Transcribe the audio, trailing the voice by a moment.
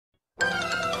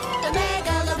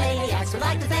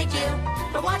like to thank you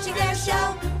for watching their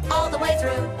show all the way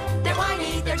through. They're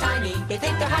whiny, they're tiny, they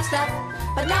think they're hot stuff,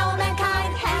 but now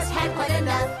mankind has had quite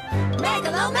enough.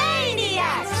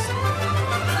 Megalomaniacs!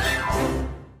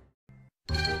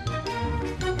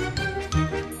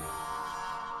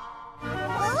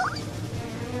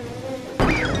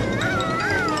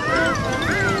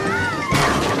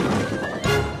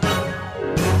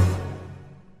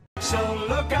 So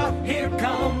look out, here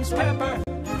comes Pepper.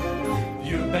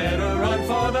 You better run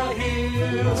for the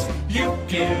hills. You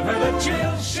give her the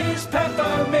chills, she's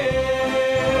peppermint.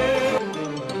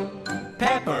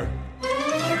 Pepper.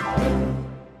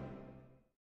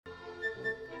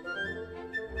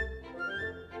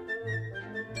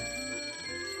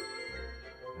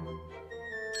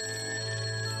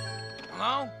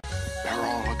 Hello? They're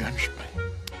all against me.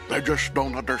 They just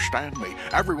don't understand me.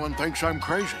 Everyone thinks I'm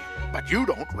crazy, but you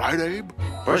don't, right, Abe?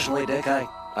 Personally, Dick,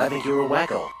 I think you're a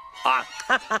wacko.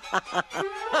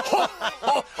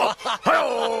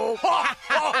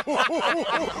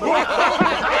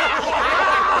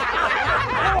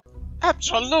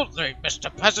 Absolutely, Mr.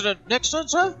 President Nixon,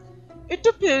 sir. It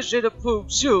appears it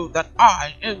approves you that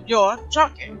I am your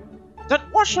jockey. Then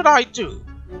what should I do?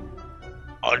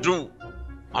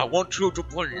 I want you to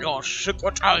bring your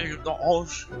secretary in the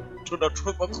horse to the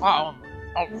Triple Crown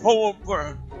of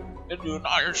Thoroughbred in the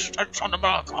United States of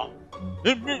America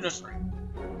immediately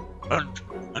and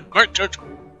make it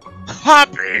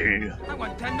happy. I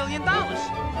want $10 million.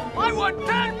 I want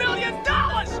 $10 million.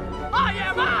 I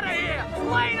am out of here.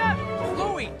 Later.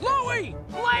 Louie,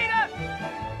 later.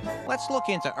 Let's look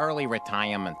into early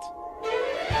retirement.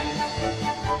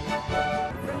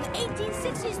 From the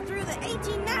 1860s through the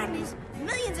 1890s,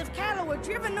 millions of cattle were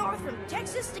driven north from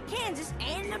Texas to Kansas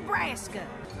and Nebraska.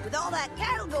 With all that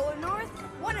cattle going north,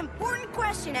 one important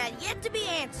question had yet to be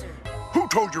answered. Who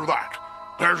told you that?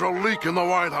 There's a leak in the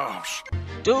White House.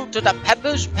 Due to the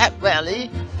Pepper's Pep Rally,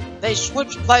 they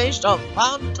switched place of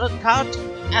Mount Cut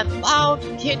and Mount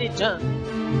Kennington.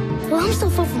 Well, I'm still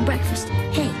full from breakfast.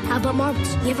 Hey, how about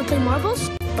marbles? You ever play marbles?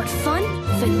 But fun?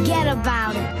 Forget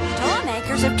about it. Toy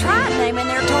makers have tried naming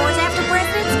their toys after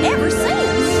presidents ever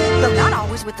since, though not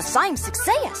always with the same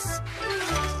success.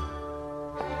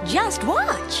 Just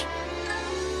watch.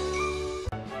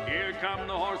 Here come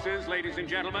the horses, ladies and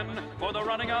gentlemen, for the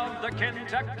running of the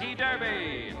Kentucky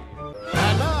Derby.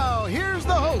 And now, here's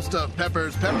the host of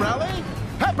Pepper's Pep Rally,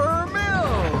 Pepper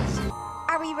Mills.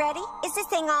 Are we ready? Is this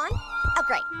thing on? Oh,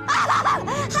 great.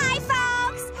 Hi,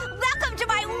 folks! Welcome to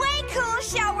my way cool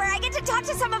show where I get to talk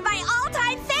to some of my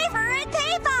all-time favorite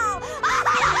people!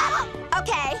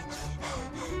 Okay.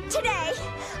 Today,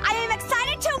 I am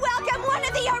excited to welcome one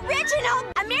of the original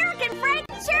American Frank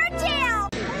Churchill!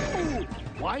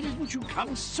 Why didn't you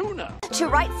come sooner? To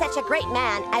write such a great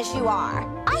man as you are,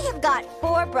 I have got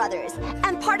 4 brothers,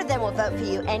 and part of them will vote for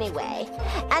you anyway.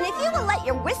 And if you will let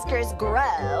your whiskers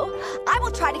grow, I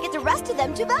will try to get the rest of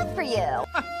them to vote for you.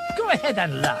 Go ahead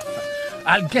and laugh.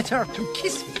 I'll get her to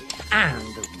kiss me. And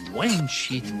when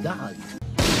she does...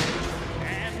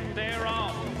 And they're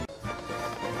off.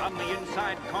 On the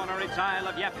inside corner, it's Isle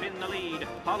of Yap in the lead,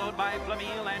 followed by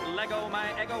Flamille and Lego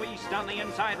My Ego East on the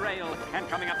inside rail. And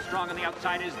coming up strong on the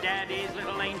outside is Daddy's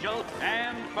Little Angel,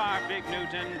 and Far Big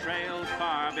Newton trails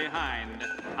far behind.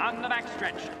 On the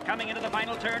backstretch, coming into the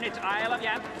final turn, it's Isle of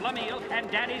Yap, Flamille, and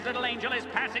Daddy's Little Angel is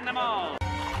passing them all.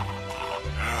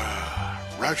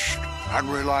 Rest and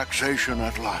relaxation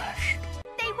at last.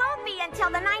 They won't be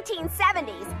until the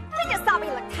 1970s. They just thought we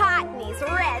looked hot in these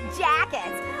red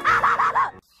jackets.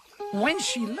 When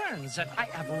she learns that I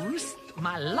have risked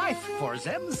my life for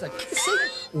them, the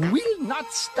kissing will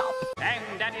not stop. And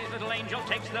Daddy's Little Angel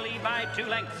takes the lead by 2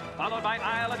 lengths, followed by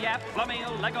Isle of Yap,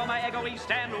 Flamille, Lego My Ego East,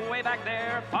 and way back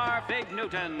there, Far Big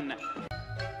Newton.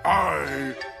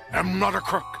 I am not a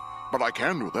crook, but I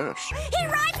can do this. He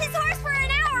rides his horse for an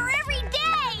hour every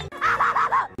day!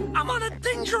 I'm on a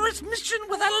dangerous mission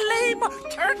with a lame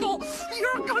turtle.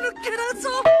 You're gonna get us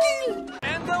all killed.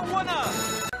 And the winner.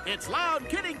 It's Loud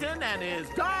Kiddington and his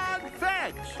dog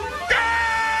Fetch.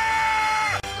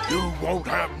 You won't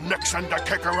have Nixon to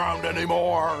kick around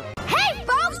anymore. Hey,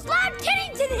 folks! Loud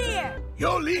Kiddington here!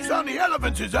 Your lease on the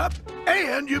elephants is up,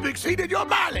 and you've exceeded your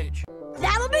mileage.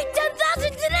 That'll be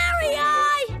 10,000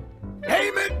 denarii!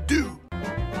 Payment due.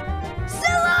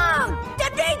 So long,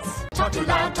 deadbeats! Talk too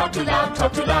loud, talk too loud,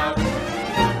 talk too loud.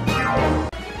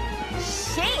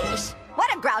 Sheesh, what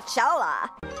a grouchola.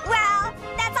 Well,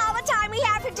 that's all the time we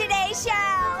have for today's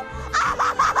show.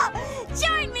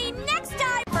 Join me next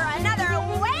time for another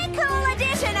way cool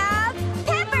edition of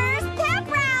Pepper's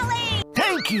Pep Rally.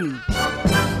 Thank you.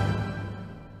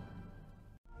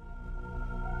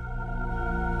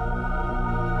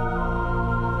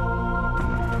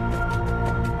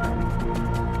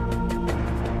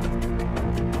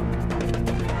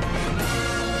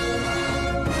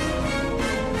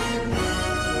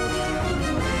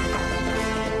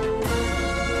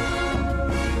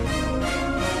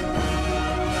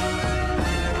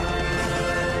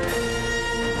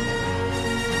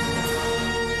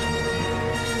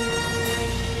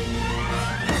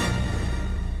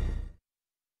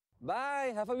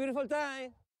 Bye. Have a beautiful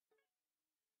time.